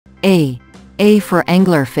A for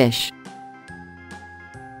anglerfish.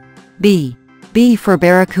 B for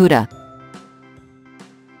barracuda.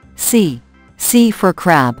 C for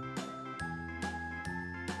crab.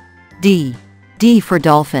 D for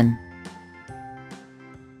dolphin.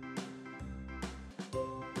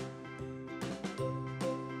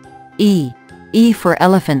 E for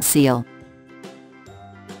elephant seal.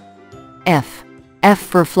 F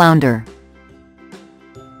for flounder.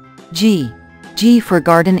 G for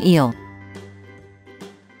garden eel.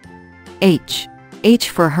 H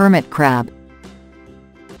for hermit crab.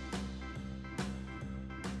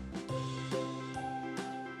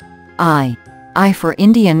 I for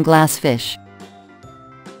Indian glassfish.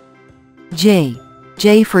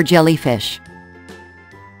 J for jellyfish.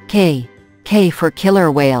 K for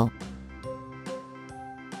killer whale.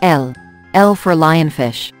 L for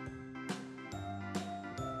lionfish.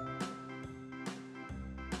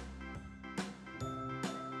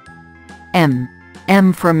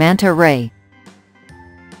 M for Manta Ray.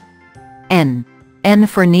 N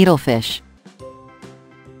for needlefish.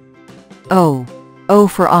 O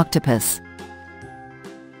for octopus.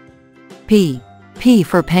 P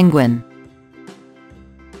for penguin.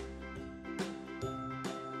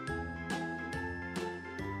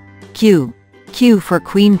 Q for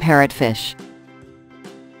queen parrotfish.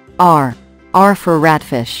 R for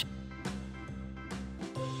ratfish.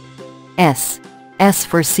 S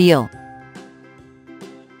for seal.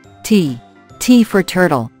 T for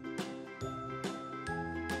turtle.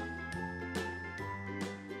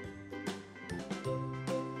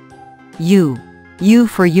 U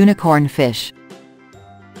for unicorn fish.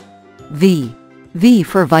 V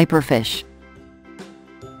for viperfish.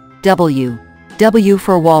 W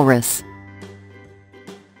for walrus.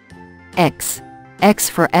 X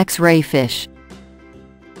for X-ray fish.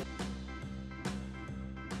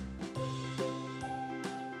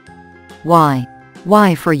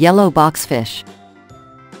 Y for yellow boxfish.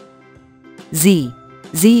 Z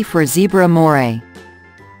for zebra moray.